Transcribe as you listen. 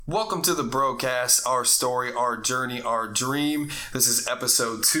Welcome to the Brocast, our story, our journey, our dream. This is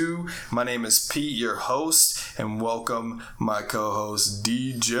episode 2. My name is Pete, your host, and welcome my co-host,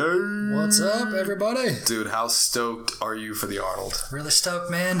 DJ. What's up, everybody? Dude, how stoked are you for the Arnold? Really stoked,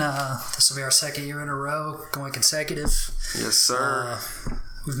 man. This will be our second year in a row, going consecutive. Yes, sir.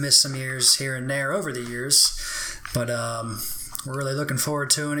 We've missed some years here and there over the years, but we're really looking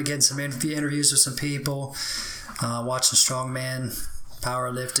forward to it, getting some interviews with some people, watching strongman,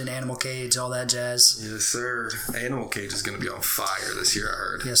 powerlifting, animal cage, all that jazz. Yes, sir. Animal cage is going to be on fire this year, I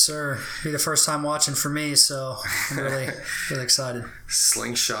heard. Yes, sir. Be the first time watching for me, so I'm really excited.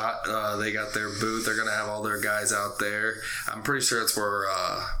 Slingshot, they got their booth. They're going to have all their guys out there. I'm pretty sure it's where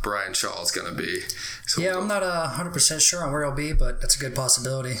Brian Shaw is going to be. So I'm not 100% sure on where he'll be, but that's a good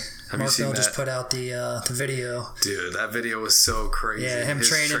possibility. Marcel just put out the video. Dude, that video was so crazy. Yeah, him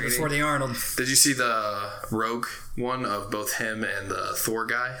training before the Arnold. Did you see the Rogue one of both him and the Thor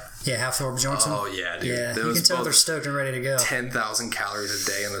guy? Yeah, half Thor Bjornsson. Oh, yeah, dude. Yeah, you can tell they're stoked and ready to go. 10,000 calories a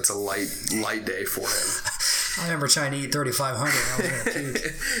day, and it's a light day for him. I remember trying to eat 3,500. I was going to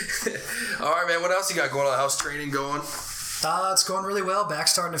puke. All right, man. What else you got going on? How's training going? It's going really well.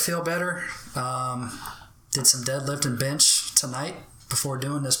 Back's starting to feel better. Did some deadlift and bench tonight before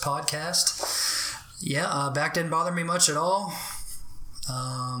doing this podcast. Yeah, back didn't bother me much at all.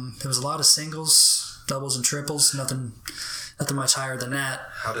 There was a lot of singles, doubles, and triples. Nothing much higher than that.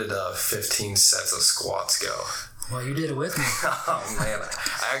 How did 15 sets of squats go? Well, you did it with me. Oh, man.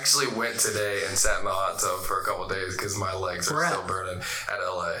 I actually went today and sat in the hot tub for a couple of days because my legs are still burning at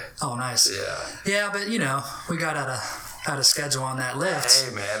LA. Oh, nice. Yeah. Yeah, but, we got out of schedule on that lift.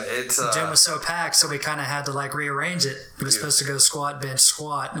 Hey, man. The gym was so packed, so we kind of had to, rearrange it. We were supposed to go squat, bench,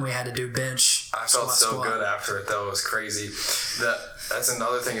 squat, and we had to do bench, I felt squat, so squat. good after it, though. It was crazy. That's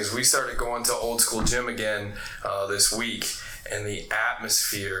another thing is we started going to old school gym again this week. And the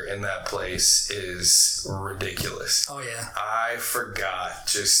atmosphere in that place is ridiculous. Oh, yeah. I forgot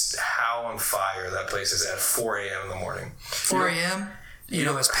just how on fire that place is at 4 a.m. in the morning. 4 a.m.?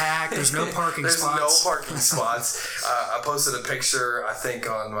 It's packed. There's no parking spots. There's no parking spots. I posted a picture, I think,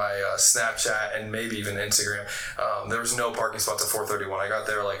 on my Snapchat and maybe even Instagram. There was no parking spots at 4:31. I got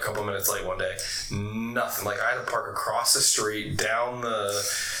there a couple minutes late one day. Nothing. I had to park across the street, down the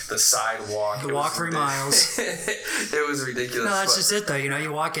sidewalk. Walk 3 miles. It was ridiculous. No, that's just it, though.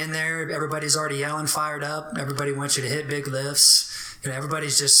 You walk in there, everybody's already yelling, fired up. Everybody wants you to hit big lifts.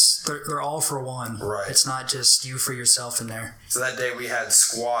 Everybody's just, they're all for one. Right. It's not just you for yourself in there. So that day we had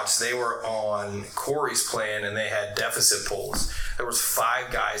squats. They were on Corey's plan, and they had deficit pulls. There was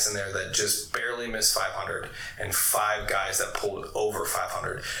 5 guys in there that just barely missed 500, and 5 guys that pulled over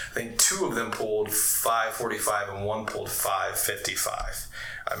 500. I think 2 of them pulled 545, and 1 pulled 555.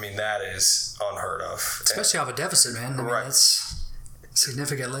 I mean, that is unheard of. Especially off a deficit, man. I mean, right. That's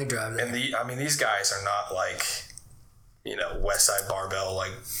significant leg drive there. And these guys are not West Side Barbell,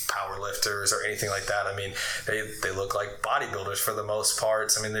 power lifters or anything like that. I mean, they look like bodybuilders for the most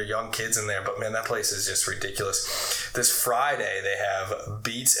parts. I mean, they're young kids in there, but man, that place is just ridiculous. This Friday, they have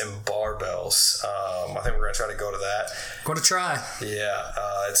beats and barbells. I think we're going to try to go to that. Going to try. Yeah.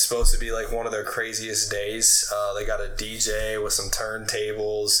 It's supposed to be one of their craziest days. They got a DJ with some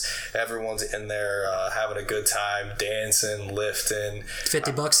turntables. Everyone's in there having a good time, dancing, lifting.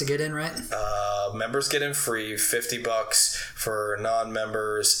 $50 to get in, right? Members get in free, $50 for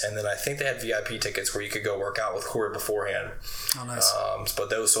non-members, and then I think they had VIP tickets where you could go work out with Corey beforehand. Oh, nice. But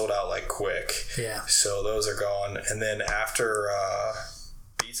those sold out quick. Yeah. So those are gone. And then after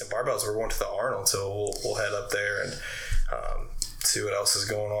beats and barbells, we're going to the Arnold, so we'll head up there and see what else is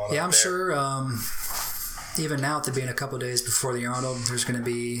going on. Yeah, I'm sure. Even now, to being a couple of days before the Arnold, there's going to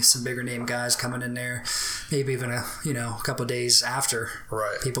be some bigger name guys coming in there. Maybe even a couple of days after.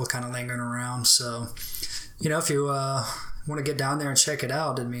 Right. People kind of lingering around. So, if you want to get down there and check it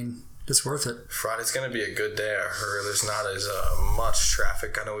out, I mean, it's worth it. Friday's going to be a good day. I heard there's not as much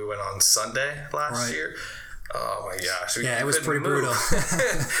traffic. I know we went on Sunday last year. Oh my gosh. It was pretty brutal.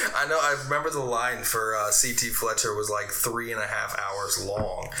 I know. I remember the line for CT Fletcher was 3.5 hours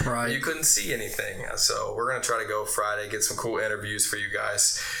long. Right. You couldn't see anything. So we're going to try to go Friday, get some cool interviews for you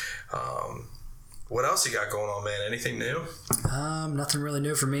guys. What else you got going on, man? Anything new? Nothing really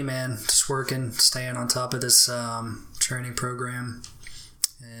new for me, man. Just working, staying on top of this training program.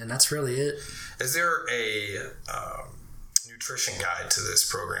 And that's really it. Is there a nutrition guide to this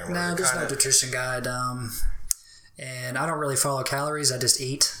program? No, there's no nutrition guide. And I don't really follow calories. I just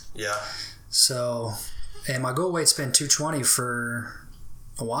eat. Yeah. So, and my goal weight's been 220 for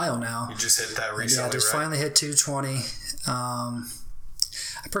a while now. You just hit that recently, Yeah, I just finally hit 220.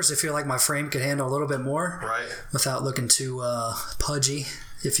 I personally feel like my frame could handle a little bit more. Right. Without looking too pudgy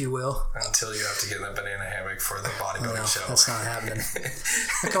if you will. Until you have to get in the banana hammock for the bodybuilding show. That's not happening.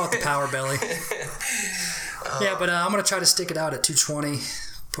 I call it the power belly. Yeah, but I'm going to try to stick it out at 220,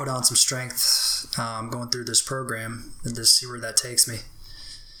 put on some strength going through this program, and just see where that takes me.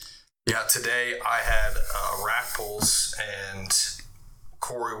 Yeah, today I had rack pulls, and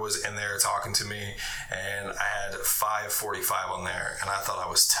Corey was in there talking to me, and I had 545 on there, and I thought I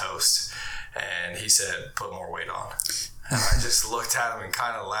was toast. And he said, put more weight on. And I just looked at him and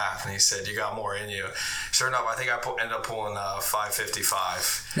kind of laughed, and he said, you got more in you. Sure enough, I think I ended up pulling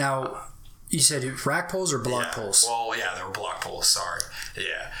 555. Now, you said rack pulls or block pulls? Well, yeah, they were block pulls, sorry.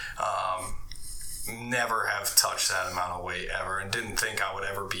 Yeah. Never have touched that amount of weight ever, and didn't think I would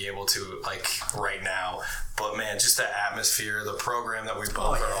ever be able to, like, right now. But man, just the atmosphere, the program that we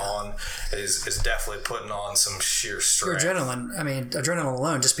both are on is definitely putting on some sheer strength. Your adrenaline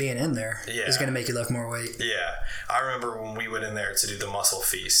alone, just being in there, is going to make you lift more weight. Yeah. I remember when we went in there to do the muscle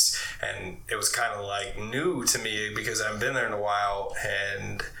feast, and it was kind of like new to me because I haven't been there in a while,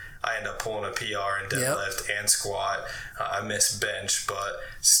 and I ended up pulling a PR in deadlift and squat. I missed bench, but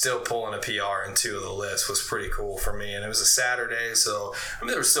still pulling a PR in 2 of the lifts was pretty cool for me. And it was a Saturday, so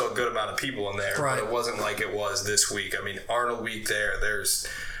there was still a good amount of people in there, but it wasn't like it was this week. Arnold week there's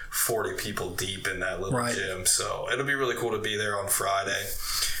 40 people deep in that little gym, so it'll be really cool to be there on Friday.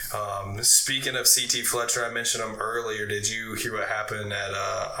 Speaking of CT Fletcher, I mentioned him earlier. Did you hear what happened at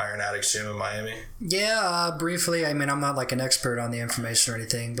Iron Addicts Gym in Miami? Yeah, briefly. I'm not like an expert on the information or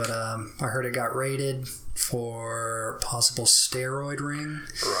anything, but I heard it got raided for possible steroid ring.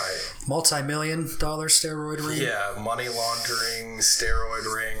 Right. Multi-million-dollar steroid ring. Yeah, money laundering,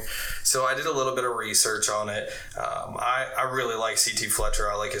 steroid ring. So I did a little bit of research on it. I really like CT Fletcher.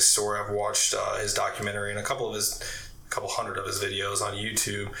 I like his story. I've watched his documentary and a couple hundred of his videos on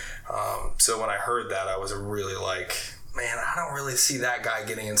YouTube. So when I heard that, I was really like, man, I don't really see that guy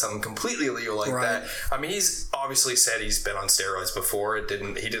getting in something completely illegal like that. He's obviously said he's been on steroids before. He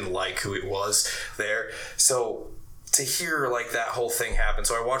didn't like who it was there. So to hear like that whole thing happen.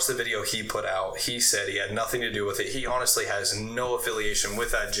 So I watched the video he put out. He said he had nothing to do with it. He honestly has no affiliation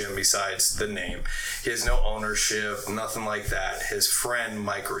with that gym besides the name. He has no ownership, nothing like that. His friend,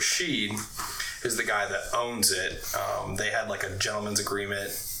 Mike Rashid, is the guy that owns it. They had like a gentleman's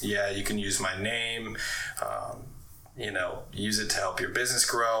agreement. Yeah, you can use my name, use it to help your business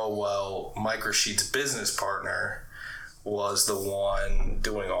grow. Well, Mike Rashid's business partner was the one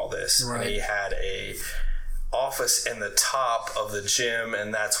doing all this. Right. And he had a office in the top of the gym,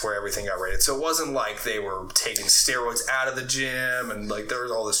 and that's where everything got raided. So it wasn't like they were taking steroids out of the gym and like there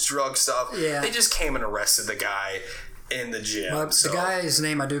was all this drug stuff. Yeah. They just came and arrested the guy in the gym. Well, the guy's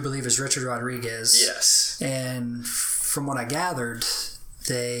name I do believe is Richard Rodriguez. Yes. And from what I gathered,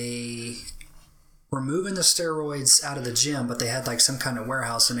 they were moving the steroids out of the gym, but they had like some kind of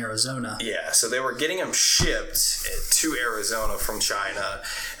warehouse in Arizona. Yeah, so they were getting them shipped to Arizona from China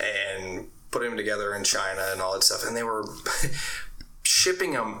and putting them together in China and all that stuff. And they were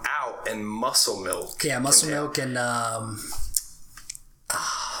shipping them out in muscle milk. Yeah, muscle milk and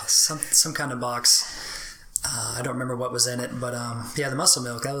some kind of box. I don't remember what was in it, but the muscle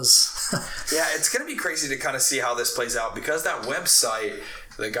milk, that was... Yeah, it's going to be crazy to kind of see how this plays out because that website,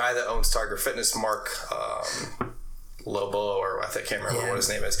 the guy that owns Tiger Fitness, Mark Lobo, or I can't remember what his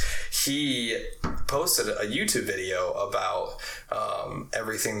name is, he posted a YouTube video about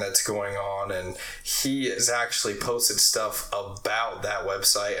everything that's going on, and he has actually posted stuff about that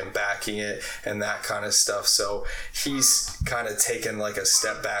website and backing it and that kind of stuff. So he's kind of taken like a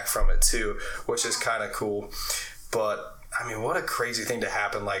step back from it too, which is kind of cool. But what a crazy thing to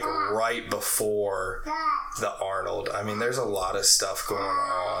happen like right before the Arnold. There's a lot of stuff going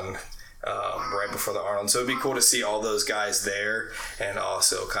on right before the Arnold. So it'd be cool to see all those guys there and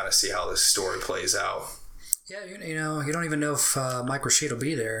also kind of see how this story plays out. Yeah, you don't even know if Mike Rashid will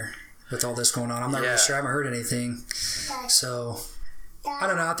be there with all this going on. I'm not really sure. I haven't heard anything. So, I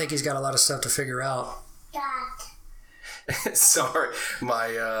don't know. I think he's got a lot of stuff to figure out. Sorry, my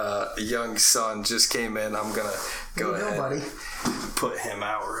young son just came in. I'm going to go ahead and put him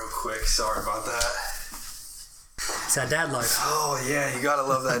out real quick. Sorry about that. It's that dad life. Oh, yeah, you got to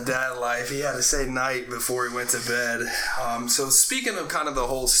love that dad life. He had to say night before he went to bed. So speaking of kind of the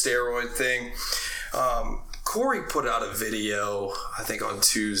whole steroid thing, Corey put out a video, I think on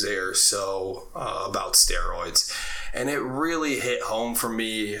Tuesday or so, about steroids. And it really hit home for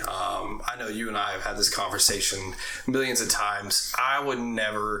me. I know you and I have had this conversation millions of times. I would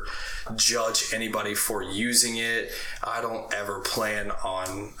never judge anybody for using it. I don't ever plan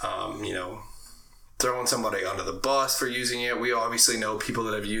on, throwing somebody under the bus for using it. We obviously know people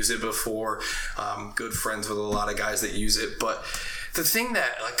that have used it before. Good friends with a lot of guys that use it. But the thing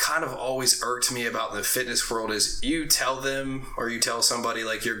that like kind of always irked me about the fitness world is you tell them or you tell somebody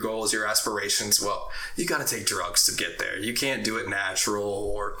like your goals, your aspirations, well, you got to take drugs to get there. You can't do it natural,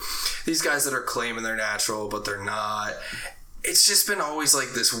 or these guys that are claiming they're natural, but they're not. It's just been always like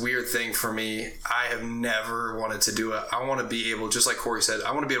this weird thing for me. I have never wanted to do it. I want to be able, just like Corey said,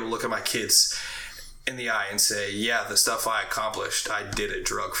 I want to be able to look at my kids in the eye and say, yeah, the stuff I accomplished, I did it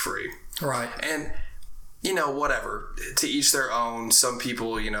drug free. Right. And, you know, whatever, to each their own. Some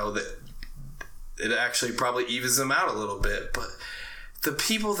people, you know, that it actually probably evens them out a little bit, but the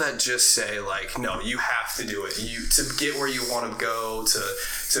people that just say like, no, you have to do it. You to get where you want to go,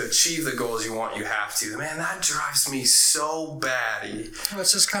 to achieve the goals you want, you have to. Man, that drives me so batty. Well,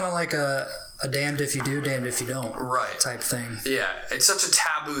 it's just kind of like a damned if you do, damned if you don't, right, type thing. Yeah, it's such a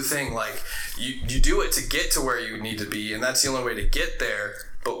taboo thing. Like you do it to get to where you need to be, and that's the only way to get there.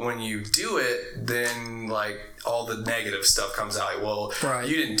 But when you do it, then like all the negative stuff comes out. Like, well, right,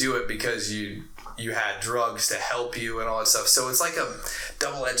 you didn't do it because you had drugs to help you and all that stuff. So it's like a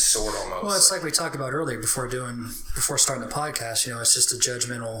double-edged sword almost. Well, it's like we talked about earlier before starting the podcast, you know, it's just a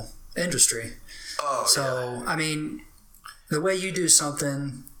judgmental industry. Oh, so, yeah. I mean, the way you do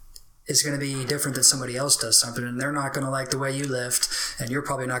something is going to be different than somebody else does something, and they're not going to like the way you lift, and you're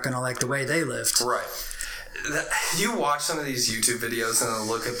probably not going to like the way they lift. Right. You watch some of these YouTube videos and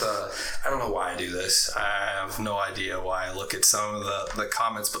look at I don't know why I do this. I have no idea why I look at some of the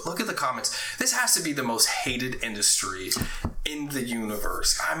comments, but look at the comments. This has to be the most hated industry in the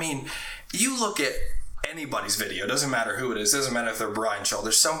universe. I mean, you look at anybody's video, doesn't matter who it is, doesn't matter if they're Brian Shaw,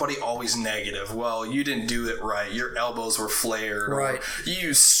 there's somebody always negative. Well, you didn't do it right, your elbows were flared, right, or you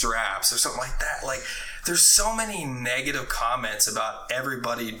used straps or something like that. Like, there's so many negative comments about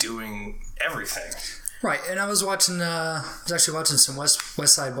everybody doing everything. Right, and I was actually watching some West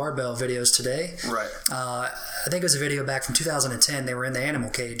Side Barbell videos today. Right. I think it was a video back from 2010. They were in the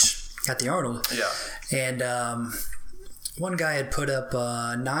animal cage at the Arnold. Yeah. And one guy had put up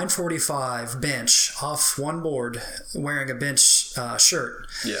a 945 bench off one board wearing a bench shirt.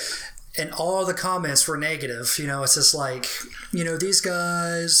 Yeah. And all the comments were negative. You know, it's just like, you know, these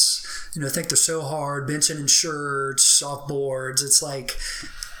guys, you know, think they're so hard benching in shirts off boards. It's like,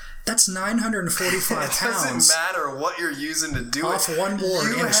 that's 945 pounds. It doesn't matter what you're using to do off it. One board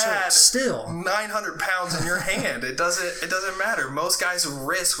you in a shirt. Still 900 pounds in your hand. It doesn't matter. Most guys'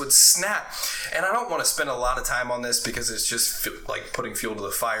 wrists would snap. And I don't want to spend a lot of time on this because it's just like putting fuel to the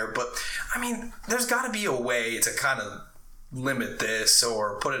fire. But I mean, there's got to be a way to kind of limit this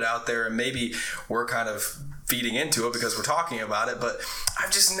or put it out there, and maybe we're kind of feeding into it because we're talking about it. But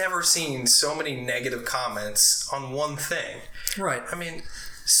I've just never seen so many negative comments on one thing. Right. I mean,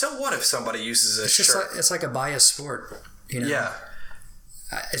 so what if somebody uses a shirt? It's like a biased sport, you know? Yeah.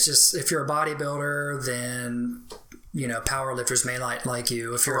 It's just, if you're a bodybuilder, then, you know, power lifters may not like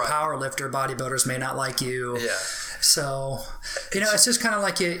you. If you're a power lifter, bodybuilders may not like you. Yeah. So, you know, it's just kind of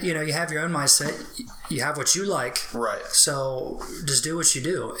like, you know, you have your own mindset. You have what you like. Right. So just do what you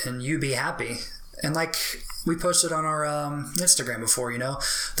do and you be happy. And like we posted on our Instagram before, you know,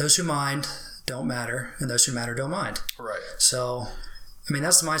 those who mind don't matter and those who matter don't mind. Right. So, I mean,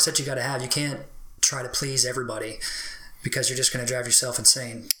 that's the mindset you got to have. You can't try to please everybody because you're just going to drive yourself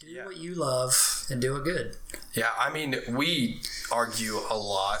insane. Do what you love and do it good. Yeah, I mean, we argue a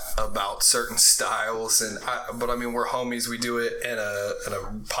lot about certain styles, but I mean, we're homies. We do it in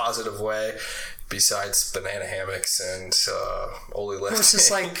a positive way. Besides banana hammocks and Oli lifting. Well, it's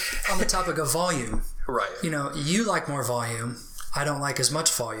just like on the topic of volume. Right. You know, you like more volume. I don't like as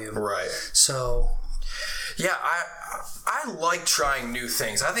much volume. Right. So. Yeah, I like trying new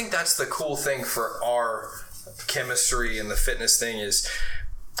things. I think that's the cool thing for our chemistry and the fitness thing is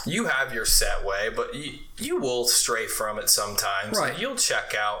you have your set way, but you will stray from it sometimes. Right. And you'll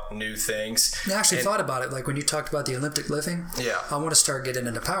check out new things. I actually thought about it, like when you talked about the Olympic lifting. Yeah. I want to start getting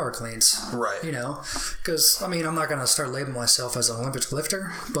into power cleans. Right. You know, because, I mean, I'm not going to start labeling myself as an Olympic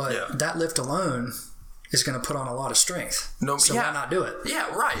lifter, but that lift alone is going to put on a lot of strength. So why not do it?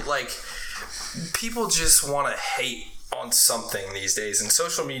 Yeah, right. Like, people just want to hate on something these days, and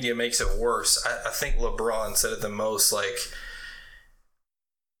social media makes it worse. I think LeBron said it the most, like,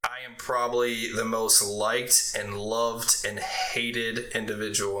 I am probably the most liked and loved and hated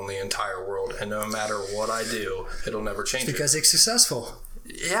individual in the entire world, and no matter what I do, it'll never change. Because he's successful.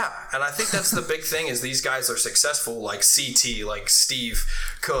 Yeah, and I think that's the big thing is these guys are successful, like CT, like Steve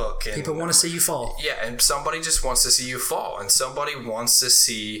Cook. And people want to see you fall. Yeah, and somebody just wants to see you fall, and somebody wants to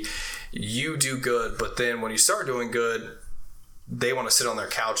see you do good, but then when you start doing good, they want to sit on their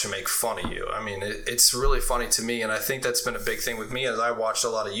couch and make fun of you. I mean, it's really funny to me, and I think that's been a big thing with me as I watched a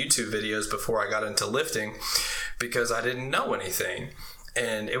lot of YouTube videos before I got into lifting because I didn't know anything.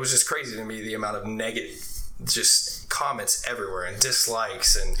 And it was just crazy to me, the amount of negative just comments everywhere and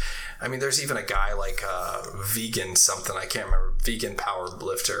dislikes. And I mean, there's even a guy like vegan something, I can't remember, vegan power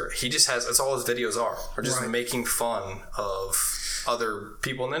lifter. He just has, that's all his videos are just making fun of other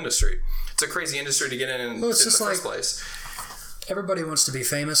people in the industry. It's a crazy industry to get in the first place. Everybody wants to be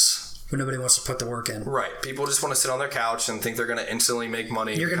famous, but nobody wants to put the work in. Right. People just want to sit on their couch and think they're going to instantly make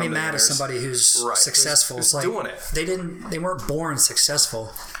money. You're going to be mad at somebody who's successful. Who's doing it. They weren't born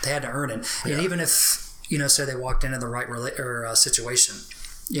successful. They had to earn it. And even if, say they walked into the right situation,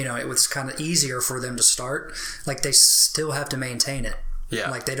 it was kind of easier for them to start. Like, they still have to maintain it. Yeah.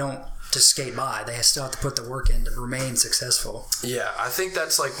 Like, they don't just skate by. They still have to put the work in to remain successful. Yeah. I think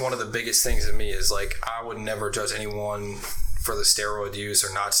that's like one of the biggest things in me is like, I would never judge anyone for the steroid use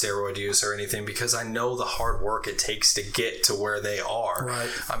or not steroid use or anything because I know the hard work it takes to get to where they are. Right.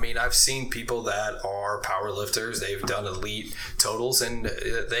 I mean, I've seen people that are power lifters, they've done elite totals and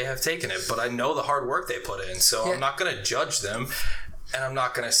they have taken it, but I know the hard work they put in. So I'm not going to judge them and I'm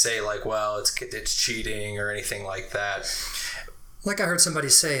not going to say like, well, it's cheating or anything like that. Like I heard somebody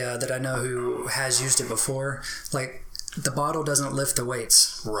say that I know who has used it before, like, the bottle doesn't lift the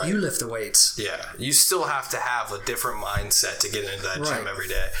weights. Right. You lift the weights. Yeah. You still have to have a different mindset to get into that gym every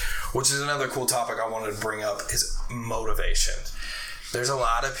day, which is another cool topic I wanted to bring up is motivation. There's a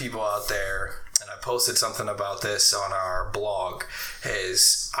lot of people out there, and I posted something about this on our blog,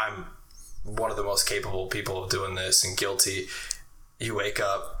 is I'm one of the most capable people of doing this and guilty. You wake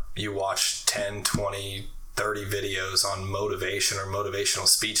up, you watch 10, 20, 30 videos on motivation or motivational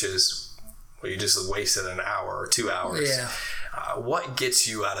speeches where you just wasted an hour or 2 hours. Yeah. What gets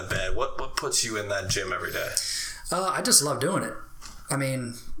you out of bed? What puts you in that gym every day? I just love doing it. I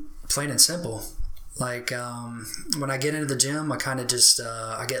mean, plain and simple. Like, when I get into the gym, I kind of just,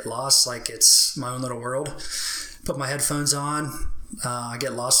 I get lost like it's my own little world. Put my headphones on. I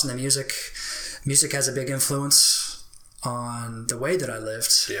get lost in the music. Music has a big influence on the way that I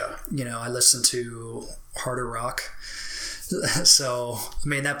lift. Yeah. I listen to harder rock. So, I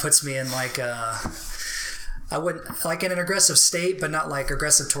mean, that puts me in like I wouldn't, like in an aggressive state, but not like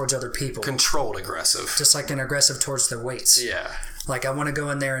aggressive towards other people. Controlled aggressive. Just like an aggressive towards the weights. Yeah. Like I want to go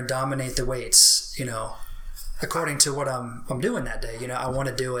in there and dominate the weights, according to what I'm doing that day. I want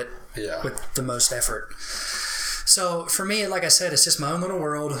to do it with the most effort. So for me, like I said, it's just my own little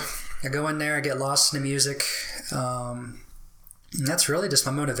world. I go in there, I get lost in the music. And that's really just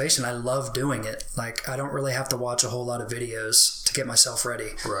my motivation. I love doing it. Like, I don't really have to watch a whole lot of videos to get myself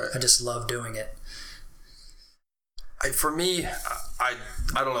ready. Right. I just love doing it. For me, I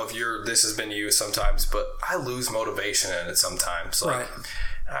don't know if this has been you sometimes, but I lose motivation in it sometimes. Like,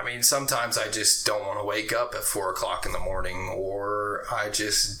 I mean, sometimes I just don't want to wake up at 4 o'clock in the morning, or I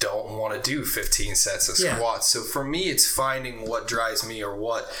just don't want to do 15 sets of squats. So for me, it's finding what drives me or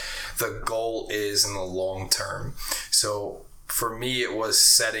what the goal is in the long term. So for me, it was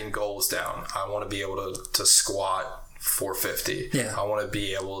setting goals down. I want to be able to squat 450. Yeah. I want to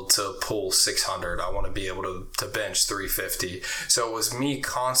be able to pull 600. I want to be able to bench 350. So it was me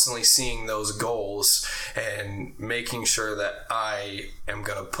constantly seeing those goals and making sure that I am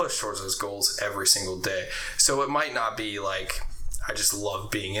going to push towards those goals every single day. So it might not be like I just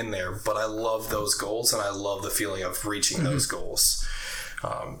love being in there, but I love those goals and I love the feeling of reaching those goals.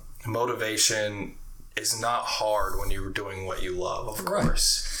 Motivation is not hard when you're doing what you love, of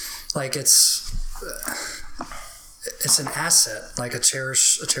course. Like it's an asset, like a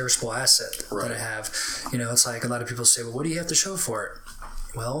cherishable asset that I have. It's like a lot of people say, well, what do you have to show for it?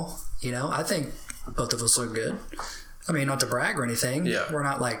 Well, I think both of us look good. I mean, not to brag or anything. Yeah. We're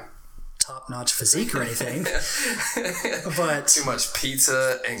not like top-notch physique or anything. But too much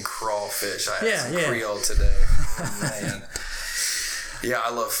pizza and crawfish. I had some Creole today. Oh, man. Yeah,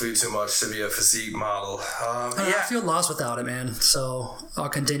 I love food too much to be a physique model. I feel lost without it, man. So I'll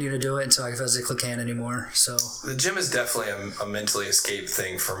continue to do it until I physically can't anymore. So the gym is definitely a mentally escape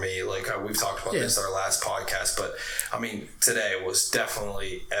thing for me. Like we've talked about this in our last podcast, but I mean, today was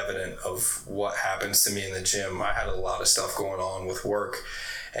definitely evident of what happens to me in the gym. I had a lot of stuff going on with work,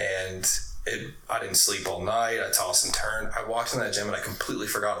 and I didn't sleep all night. I tossed and turned. I walked in that gym and I completely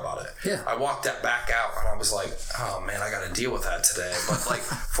forgot about it. Yeah. I walked that back out and I was like, oh man, I got to deal with that today. But like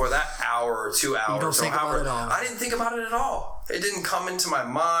for that hour or 2 hours, I didn't think about it at all. It didn't come into my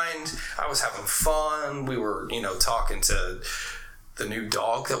mind. I was having fun. We were, talking to the new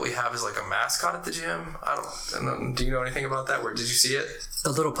dog that we have is like a mascot at the gym. I don't know. Do you know anything about that? Where did you see it?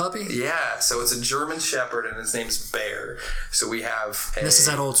 The little puppy? Yeah. So it's a German Shepherd, and his name's Bear. So we have. This is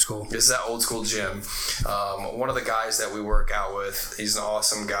at Old School. This is at Old School Gym. One of the guys that we work out with, he's an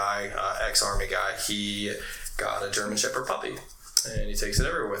awesome guy, ex-Army guy. He got a German Shepherd puppy, and he takes it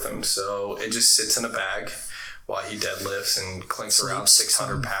everywhere with him. So it just sits in a bag while he deadlifts and clinks around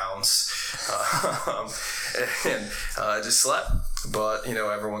 600 pounds. And just slept. But,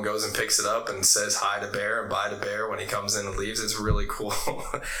 everyone goes and picks it up and says hi to Bear and bye to Bear when he comes in and leaves. It's really cool.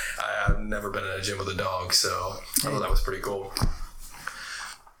 I've never been in a gym with a dog, so I thought that was pretty cool.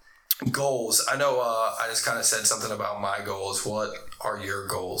 Goals. I know I just kind of said something about my goals. What are your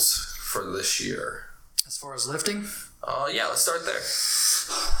goals for this year? As far as lifting? Yeah, let's start there.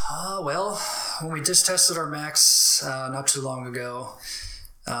 Well, when we just tested our max not too long ago,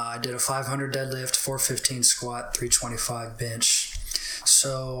 I did a 500 deadlift, 415 squat, 325 bench.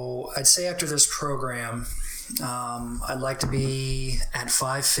 So I'd say after this program, I'd like to be at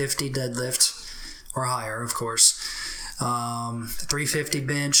 550 deadlift or higher, of course, 350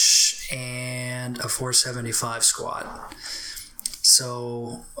 bench, and a 475 squat.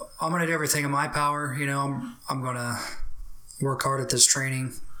 So I'm going to do everything in my power. I'm going to work hard at this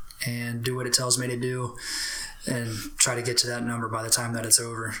training and do what it tells me to do and try to get to that number by the time that it's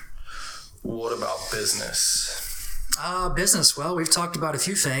over. What about business? Business. Well, we've talked about a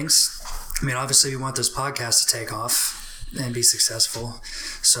few things. I mean, obviously we want this podcast to take off and be successful.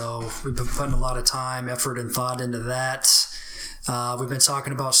 So we've been putting a lot of time, effort, and thought into that. We've been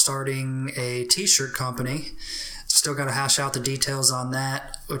talking about starting a t-shirt company. Still got to hash out the details on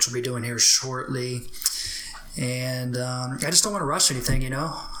that, which we'll be doing here shortly. And I just don't want to rush anything,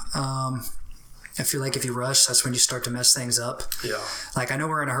 I feel like if you rush, that's when you start to mess things up. Yeah. Like, I know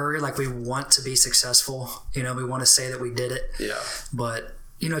we're in a hurry. Like, we want to be successful. We want to say that we did it. Yeah. But,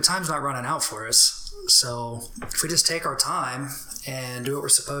 time's not running out for us. So if we just take our time and do what we're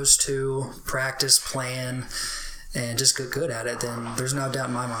supposed to, practice, plan, and just get good at it, then there's no doubt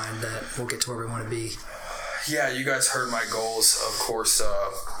in my mind that we'll get to where we want to be. Yeah, you guys heard my goals. Of course,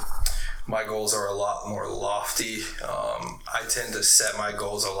 my goals are a lot more lofty. I tend to set my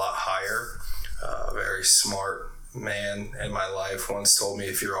goals a lot higher. A very smart man in my life once told me,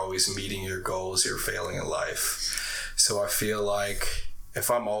 if you're always meeting your goals, you're failing in life. So I feel like if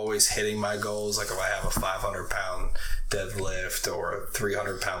I'm always hitting my goals, like if I have a 500-pound deadlift or a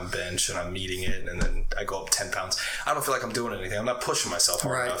 300-pound bench and I'm meeting it and then I go up 10 pounds, I don't feel like I'm doing anything. I'm not pushing myself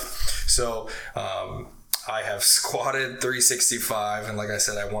hard enough. So I have squatted 365, and like I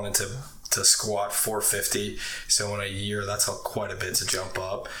said, I wanted to squat 450. So in a year, that's quite a bit to jump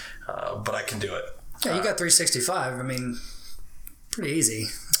up. But I can do it. Yeah, you got 365. I mean, pretty easy.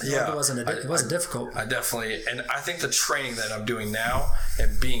 Yeah, it wasn't difficult. I definitely, and I think the training that I'm doing now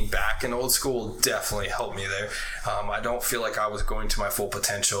and being back in Old School definitely helped me there. I don't feel like I was going to my full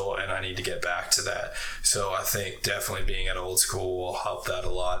potential, and I need to get back to that. So I think definitely being at Old School will help that a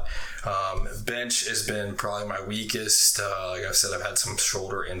lot. Bench has been probably my weakest. Like I said, I've had some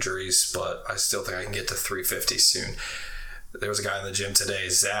shoulder injuries, but I still think I can get to 350 soon. There was a guy in the gym today,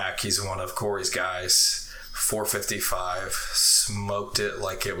 Zach. He's one of Corey's guys. 455, smoked it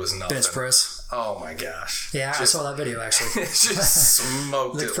like it was nothing. Bench press. Oh my gosh. Yeah, I saw that video actually. Just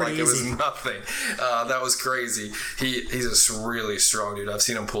smoked it like easy. It was nothing. That was crazy. He's a really strong dude. I've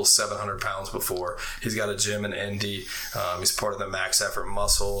seen him pull 700 pounds before. He's got a gym in Indy. He's part of the Max Effort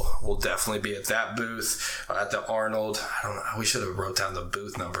Muscle. We'll definitely be at that booth, at the Arnold. I don't know. We should have wrote down the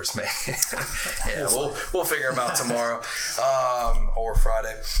booth numbers, man. Yeah, we'll figure them out tomorrow or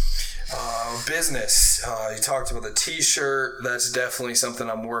Friday. Business. You talked about the t-shirt. That's definitely something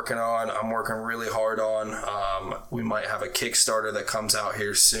I'm working on. I'm working really hard on. We might have a Kickstarter that comes out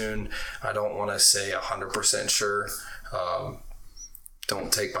here soon. I don't want to say 100% sure.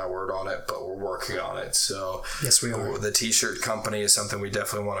 Don't take my word on it, but we're working on it. So yes, we are. The t-shirt company is something we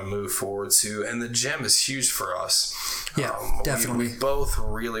definitely want to move forward to, and the gym is huge for us. Yeah, definitely. We both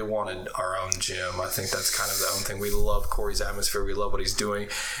really wanted our own gym. I think that's kind of the own thing. We love Corey's atmosphere. We love what he's doing,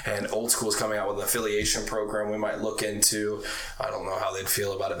 and Old School is coming out with an affiliation program we might look into. I don't know how they'd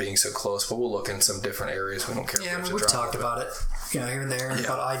feel about it being so close, but we'll look in some different areas. We don't care. Yeah, we've talked about it, here and there,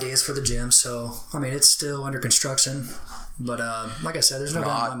 about ideas for the gym. So, it's still under construction. But like I said, there's no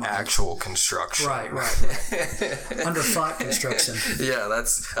doubt in my mind. Actual construction. Right. Under thought construction. Yeah,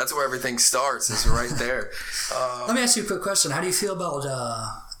 that's where everything starts. Is right there. Let me ask you a quick question. How do you feel about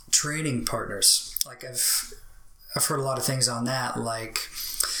training partners? Like I've heard a lot of things on that. Like,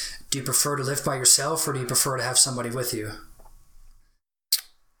 do you prefer to lift by yourself, or do you prefer to have somebody with you?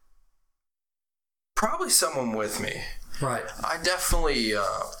 Probably someone with me. Right. I definitely,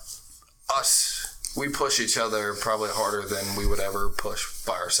 we push each other probably harder than we would ever push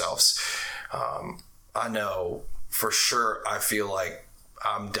by ourselves. I know for sure, I feel like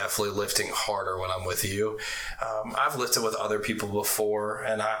I'm definitely lifting harder when I'm with you. I've lifted with other people before,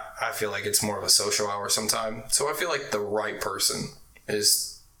 and I feel like it's more of a social hour sometimes. So I feel like the right person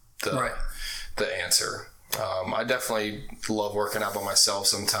is the answer. I definitely love working out by myself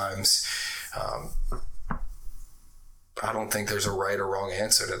sometimes. I don't think there's a right or wrong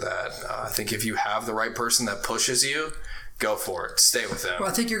answer to that. I think if you have the right person that pushes you, go for it. Stay with them. Well,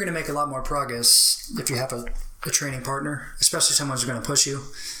 I think you're going to make a lot more progress if you have a training partner, especially someone who's going to push you,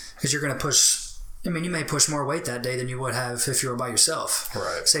 because you're going to push. I mean, you may push more weight that day than you would have if you were by yourself.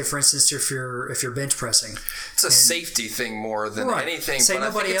 Right. Say, for instance, if you're bench pressing, it's a safety thing more than anything. Say but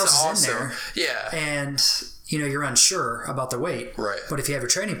nobody else is in there. Yeah. And you're unsure about the weight. Right. But if you have your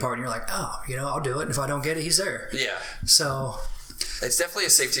training partner, you're like, oh, I'll do it. And if I don't get it, he's there. Yeah. So it's definitely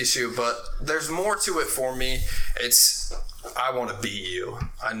a safety issue, but there's more to it for me. It's I want to beat you.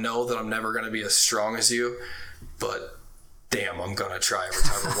 I know that I'm never going to be as strong as you, but damn, I'm going to try every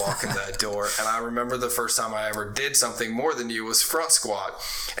time I walk in that door. And I remember the first time I ever did something more than you was front squat.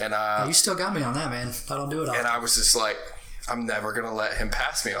 And you still got me on that, man. I don't do it all. And I was just like, I'm never going to let him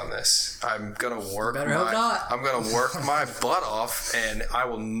pass me on this. I'm going to work I'm going to work my butt off, and I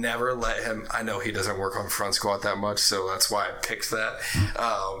will never let him. I know he doesn't work on front squat that much, so that's why I picked that.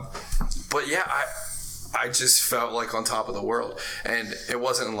 But yeah, I just felt like on top of the world. And it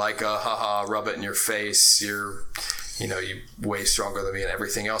wasn't like a haha, rub it in your face. You're way stronger than me and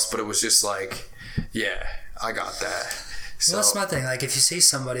everything else. But it was just like, yeah, I got that. So well, that's my thing. Like, if you see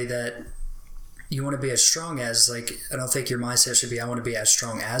somebody that you want to be as strong as, like, I don't think your mindset should be, I want to be as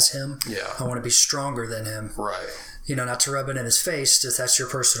strong as him. Yeah. I want to be stronger than him. Right. Not to rub it in his face, just that's your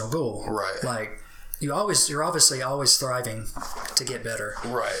personal goal. Right. Like, you're obviously always thriving to get better.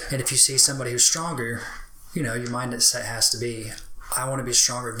 Right. And if you see somebody who's stronger, your mindset has to be, I want to be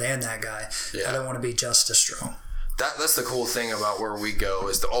stronger than that guy. Yeah. I don't want to be just as strong. That's the cool thing about where we go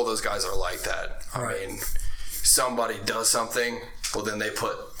is that all those guys are like that. Right. I mean, somebody does something, well, then they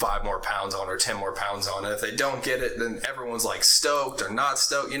put 5 more pounds on or 10 more pounds on. And if they don't get it, then everyone's like stoked or not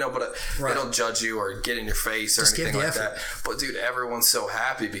stoked, but they don't judge you or get in your face or anything like that. But dude, everyone's so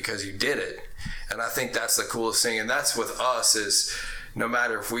happy because you did it. And I think that's the coolest thing. And that's with us is no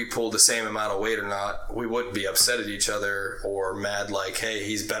matter if we pulled the same amount of weight or not, we wouldn't be upset at each other or mad like, hey,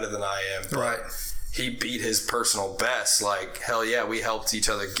 he's better than I am. But right. He beat his personal best. Like, hell yeah, we helped each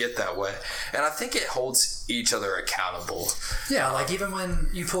other get that way. And I think it holds each other accountable. Yeah, like even when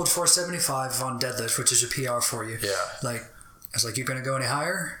you pulled 475 on deadlift, which is a PR for you. Yeah. Like, I was like, you going to go any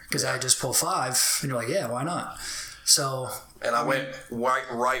higher? Because I just pulled 5. And you're like, yeah, why not? So... And I went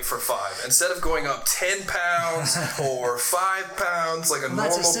right for 5. Instead of going up 10 pounds or 5 pounds like a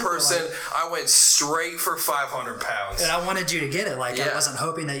normal person, I went straight for 500 pounds. And I wanted you to get it. Like, I wasn't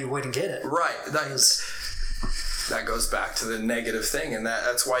hoping that you wouldn't get it. Right. That goes back to the negative thing. And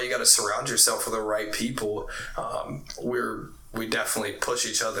that's why you got to surround yourself with the right people. We definitely push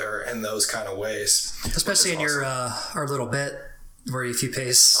each other in those kind of ways. Especially in your our little bet. Where if you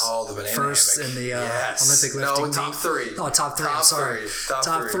pace first in the Olympic lifting meet. Top 3. Oh, top 3. I'm sorry.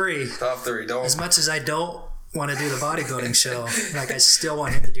 Top 3. Top 3. Don't. As much as I don't want to do the bodybuilding show, like I still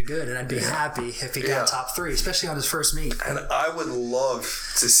want him to do good, and I'd be happy if he got top 3, especially on his first meet. And I would love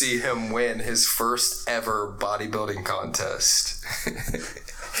to see him win his first ever bodybuilding contest.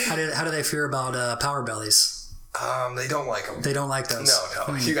 How do they feel about power bellies? They don't like them. They don't like those.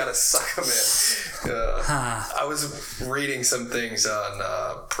 No. You got to suck them in. I was reading some things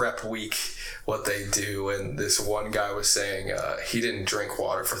on prep week, what they do, and this one guy was saying he didn't drink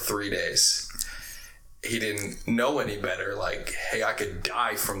water for 3 days. He didn't know any better. Like, hey, I could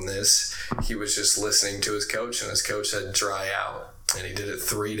die from this. He was just listening to his coach, and his coach said dry out. And he did it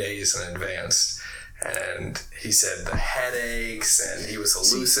 3 days in advance. And he said the headaches, and he was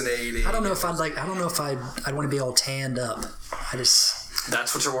hallucinating. I don't know if I'd want to be all tanned up.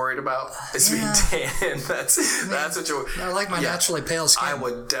 That's what you're worried about? Is being tan. That's what you're... I like my naturally pale skin. I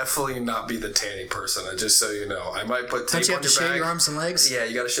would definitely not be the tanning person, just so you know. I might put tape on your back. Don't you have to shave your arms and legs? Yeah,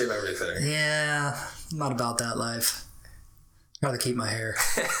 you got to shave everything. Yeah, I'm not about that life. I'd rather keep my hair.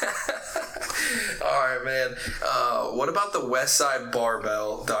 All right, man. What about the West Side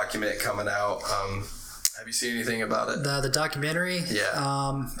Barbell document coming out? Have you seen anything about it? The documentary?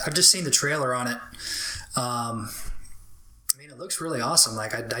 Yeah. I've just seen the trailer on it. It looks really awesome.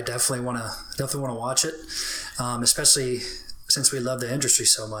 Like, I definitely want to watch it, especially since we love the industry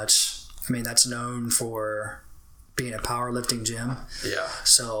so much. I mean, that's known for being a powerlifting gym. Yeah.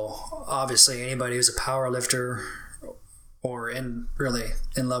 So obviously, anybody who's a power lifter or really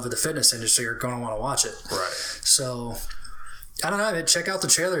in love with the fitness industry are going to want to watch it. Right. So I don't know. Check out the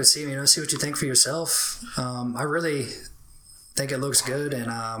trailer and see what you think for yourself. I really think it looks good, and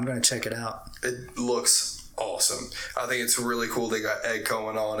I'm going to check it out. It looks awesome. I think it's really cool. They got Ed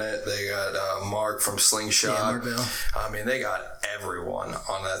Cohen on it. They got Mark from Slingshot. Yeah, Mark Bell. I mean, they got everyone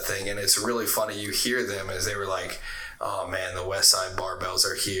on that thing, and it's really funny. You hear them as they were like, oh man, the West Side barbells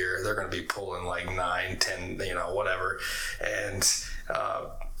are here. They're going to be pulling like 9, 10, whatever. And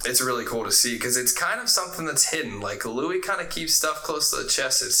it's really cool to see because it's kind of something that's hidden. Like Louis kind of keeps stuff close to the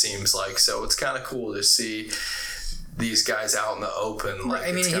chest, it seems like. So it's kind of cool to see these guys out in the open. Like,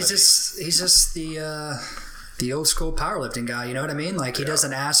 I mean, he's just the old school powerlifting guy. You know what I mean? Like he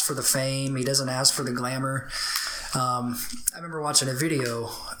doesn't ask for the fame. He doesn't ask for the glamour. I remember watching a video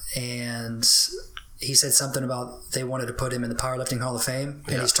and he said something about they wanted to put him in the Powerlifting Hall of Fame,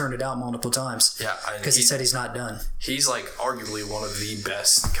 and he's turned it out multiple times. Yeah, because he said he's not done. He's like arguably one of the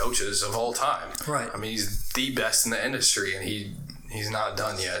best coaches of all time. Right. I mean, he's the best in the industry, and he's not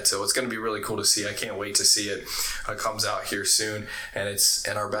done yet. So it's going to be really cool to see. I can't wait to see it. It comes out here soon, and it's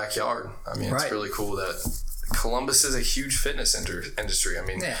in our backyard. I mean, it's really cool that Columbus is a huge fitness industry. I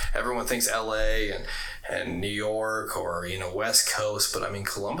mean, everyone thinks LA and New York or, West Coast, but I mean,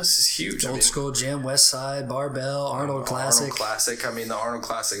 Columbus is huge. Old school gym, West Side, Barbell, Arnold Classic. Arnold Classic. I mean, the Arnold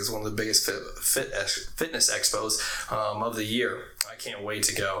Classic is one of the biggest fitness expos of the year. I can't wait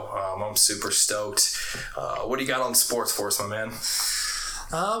to go. I'm super stoked. What do you got on sports for us, my man?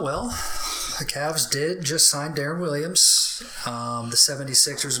 Well, the Cavs did just sign Darren Williams. The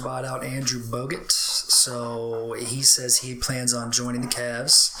 76ers bought out Andrew Bogut, so he says he plans on joining the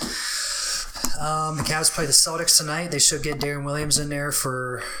Cavs. The Cavs play the Celtics tonight. They should get Darren Williams in there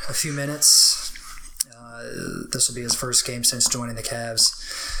for a few minutes. This will be his first game since joining the Cavs.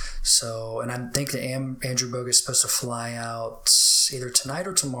 So, and I think that Andrew Bogut is supposed to fly out either tonight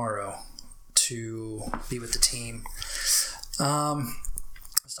or tomorrow to be with the team. I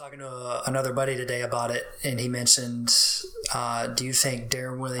was talking to another buddy today about it, and he mentioned, do you think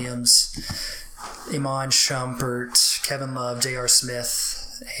Darren Williams, Iman Shumpert, Kevin Love, J.R. Smith,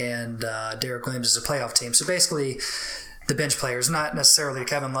 and Derek Williams is a playoff team? So basically, the bench players, not necessarily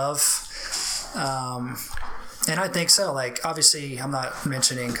Kevin Love. And I think so. Like, obviously, I'm not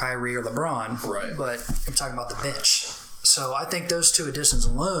mentioning Kyrie or LeBron, right? But I'm talking about the bench. So I think those two additions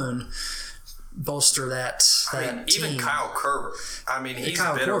alone bolster that team. Even Kyle Korver. I mean, he's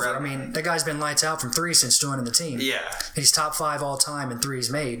Kyle been Korver, around. I mean, that guy's been lights out from three since joining the team. Yeah. He's top 5 all time in threes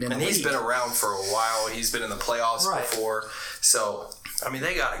made. And he's been around for a while. He's been in the playoffs before. So, I mean,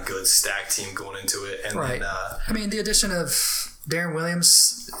 they got a good stacked team going into it. And then, I mean, the addition of Darren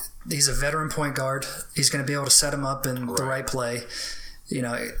Williams, he's a veteran point guard. He's going to be able to set him up in the right play.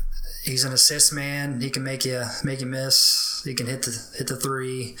 He's an assist man. He can make you miss. He can hit the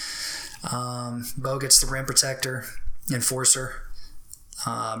three. Bogut's the rim protector, enforcer.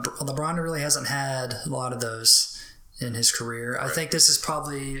 LeBron really hasn't had a lot of those in his career. I think this is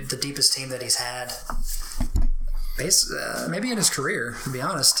probably the deepest team that he's had, maybe in his career, to be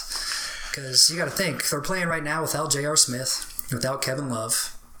honest. Because you got to think, they're playing right now without J.R. Smith, without Kevin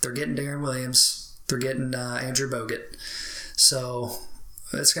Love. They're getting Darren Williams. They're getting Andrew Bogut. So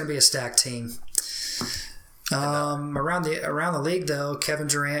it's going to be a stacked team. Around the league, though, Kevin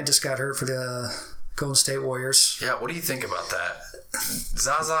Durant just got hurt for the Golden State Warriors. Yeah, what do you think about that?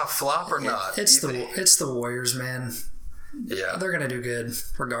 Zaza flop or not? It's the Warriors, man. Yeah, they're gonna do good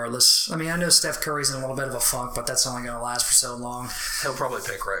regardless. I mean, I know Steph Curry's in a little bit of a funk, but that's only gonna last for so long. He'll probably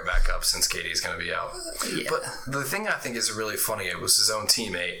pick right back up since KD's gonna be out. Yeah. But the thing I think is really funny, it was his own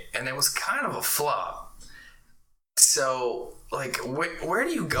teammate, and it was kind of a flop. So, like, where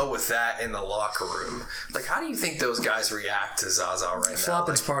do you go with that in the locker room? Like, how do you think those guys react to Zaza right now?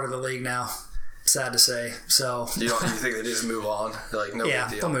 Flopping's part of the league now. Sad to say. So you think they just move on? They're like, no big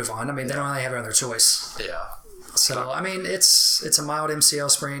deal. They'll move on. I mean, they don't really have another choice. Yeah. So I mean, it's a mild MCL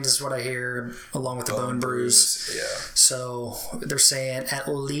sprain, is what I hear, along with the bone bruise. Yeah. So they're saying at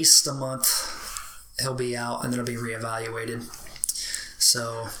least a month he'll be out, and then he'll be reevaluated.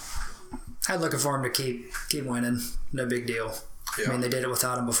 So I'm looking for him to keep winning. No big deal. Yeah. I mean, they did it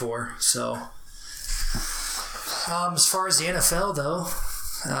without him before. So as far as the NFL, though,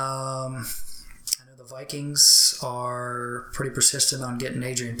 I know the Vikings are pretty persistent on getting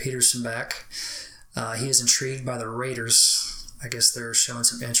Adrian Peterson back. He is intrigued by the Raiders. I guess they're showing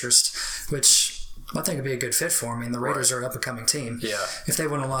some interest, which I think would be a good fit for him. I mean, the Raiders are an up-and-coming team. Yeah. If they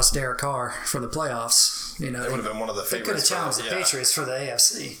wouldn't have lost Derek Carr for the playoffs, they would have been one of the favorites. They could have challenged the Patriots for the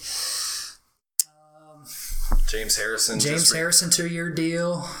AFC. James Harrison, 2-year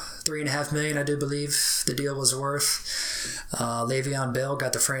deal. $3.5 million, I do believe the deal was worth. Le'Veon Bell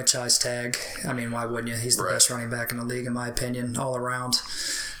got the franchise tag. I mean, why wouldn't you? He's the best running back in the league, in my opinion, all around.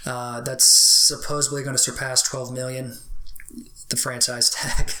 That's supposedly going to surpass $12 million, the franchise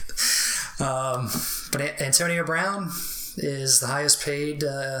tag. But Antonio Brown is the highest paid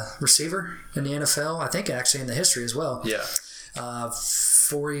receiver in the NFL. I think actually in the history as well. Yeah.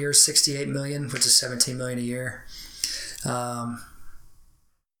 4 years, $68 million, which is $17 million a year.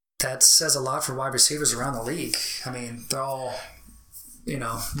 That says a lot for wide receivers around the league. I mean, they're all,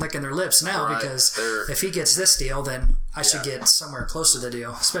 licking their lips now because if he gets this deal, then I should get somewhere close to the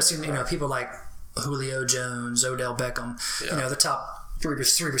deal. Especially, people like Julio Jones, Odell Beckham, the top three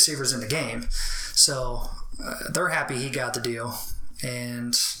receivers in the game. So they're happy he got the deal,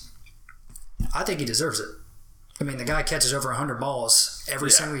 and I think he deserves it. I mean, the guy catches over 100 balls every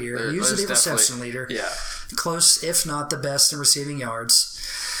single year. Usually the reception leader. Yeah. Close, if not the best in receiving yards.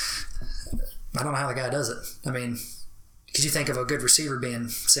 I don't know how the guy does it. I mean, could you think of a good receiver being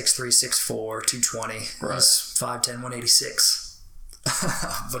 6'3", 6'4", 220? Right. He's 5'10", 186.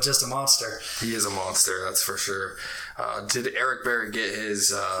 But just a monster. He is a monster, that's for sure. Did Eric Berry get his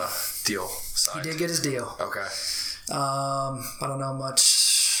deal signed? He did get his deal. Okay. I don't know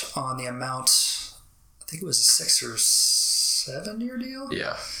much on the amount. I think it was a 6 or 7 year deal.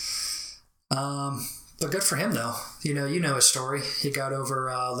 Yeah. But good for him though. You know his story. He got over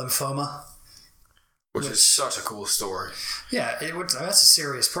lymphoma, which is such a cool story. Yeah, that's a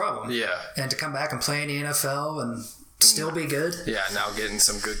serious problem. Yeah. And to come back and play in the NFL and still be good. Yeah, now getting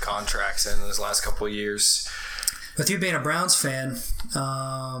some good contracts in his last couple of years. With you being a Browns fan,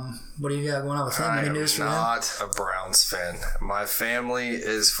 what do you got going on with him? Any news for him? I am not a Browns fan. My family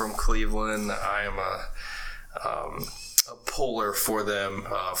is from Cleveland. I am a puller for them,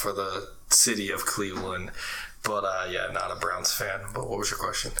 for the city of Cleveland. But, not a Browns fan. But what was your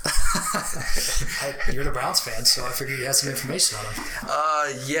question? You're the Browns fan, so I figured you had some information on him.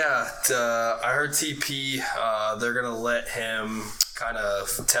 I heard TP, they're going to let him kind of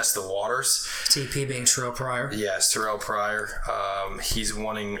test the waters. TP being Terrell Pryor? Yes, Terrell Pryor. He's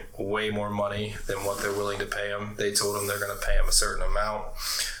wanting way more money than what they're willing to pay him. They told him they're going to pay him a certain amount.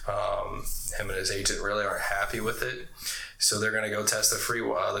 Him and his agent really aren't happy with it. So they're going to go test the free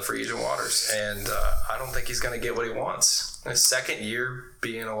agent waters. And I don't think he's going to get what he wants. His second year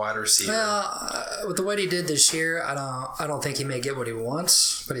being a wide receiver. With the way he did this year, I don't think he may get what he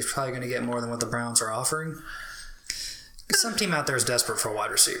wants, but he's probably going to get more than what the Browns are offering. Some team out there is desperate for a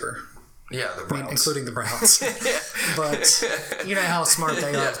wide receiver. Yeah, the Browns. Including the Browns. But you know how smart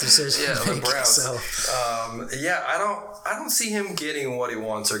they are with decisions. Yeah, the Browns. So. I don't see him getting what he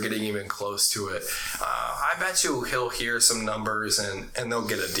wants or getting even close to it. I bet you he'll hear some numbers and they'll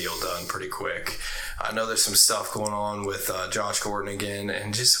get a deal done pretty quick. I know there's some stuff going on with Josh Gordon again,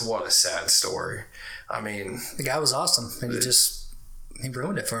 and just what a sad story. I mean, the guy was awesome, and he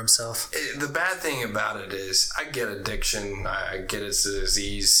ruined it for himself. The bad thing about it is I get addiction. I get it's a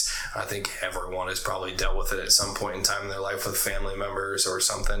disease. I think everyone has probably dealt with it at some point in time in their life with family members or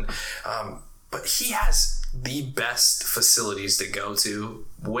something. But he has the best facilities to go to,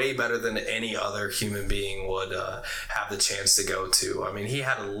 way better than any other human being would have the chance to go to. I mean, he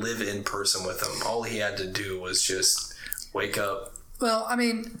had to live in person with them. All he had to do was just wake up. Well, I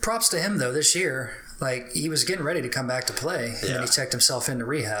mean, props to him, though, this year. Like, he was getting ready to come back to play, and then he checked himself into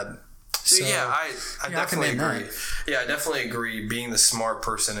rehab. So I definitely agree. Yeah, I definitely agree. Being the smart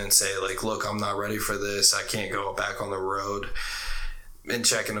person and say, like, look, I'm not ready for this. I can't go back on the road. And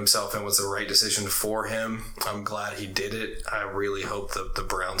checking himself in was the right decision for him. I'm glad he did it. I really hope the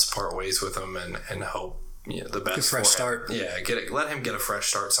Browns part ways with him and hope the best. Good fresh start. Yeah, let him get a fresh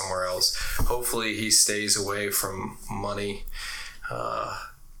start somewhere else. Hopefully he stays away from money. I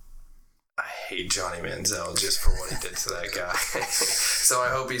hate Johnny Manziel just for what he did to that guy. So I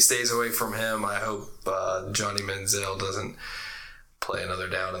hope he stays away from him. I hope Johnny Manziel doesn't play another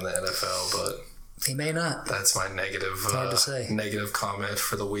down in the NFL, but he may not. That's my negative comment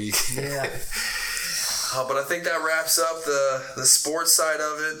for the week. Yeah. But I think that wraps up the sports side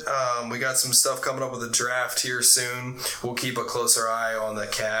of it. We got some stuff coming up with the draft here soon. We'll keep a closer eye on the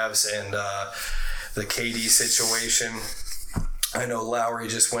Cavs and the KD situation. I know Lowry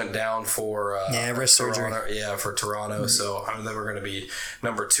just went down for wrist surgery. Yeah, for Toronto. Mm-hmm. So I mean, they were going to be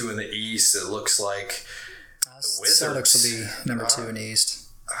number 2 in the East. It looks like the Wizards will be number 2 in the East.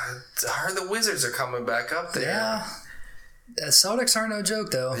 I heard the Wizards are coming back up there. Yeah, the Celtics aren't no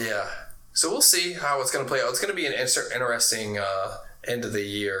joke though. Yeah, so we'll see how it's going to play out. It's going to be an interesting end of the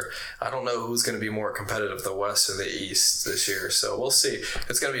year. I don't know who's going to be more competitive, the West or the East this year. So we'll see.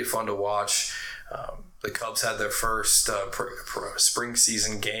 It's going to be fun to watch. The Cubs had their first spring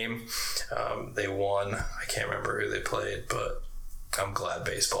season game. They won. I can't remember who they played, but I'm glad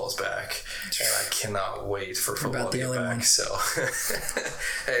baseball's back, and I cannot wait for football to get back. So,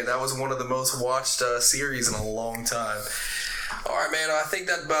 hey, that was one of the most watched series in a long time. All right, man, I think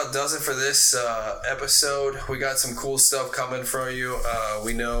that about does it for this episode. We got some cool stuff coming from you.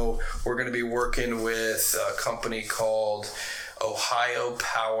 We know we're going to be working with a company called Ohio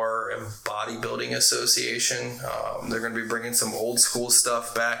Power and Bodybuilding Association. They're going to be bringing some old school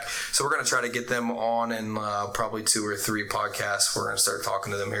stuff back. So we're going to try to get them on in probably 2 or 3 podcasts. We're going to start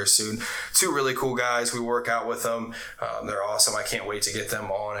talking to them here soon. 2 really cool guys. We work out with them. They're awesome. I can't wait to get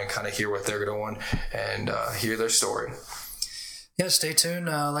them on and kind of hear what they're doing and hear their story. Yeah, stay tuned.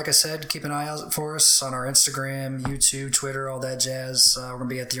 Like I said, keep an eye out for us on our Instagram, YouTube, Twitter, all that jazz. We're going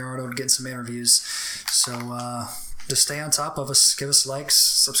to be at the Arnold getting some interviews. So, just stay on top of us. Give us likes,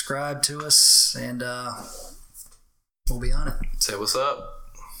 subscribe to us, and we'll be on it. Say what's up.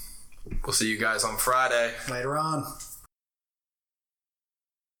 We'll see you guys on Friday. Later on.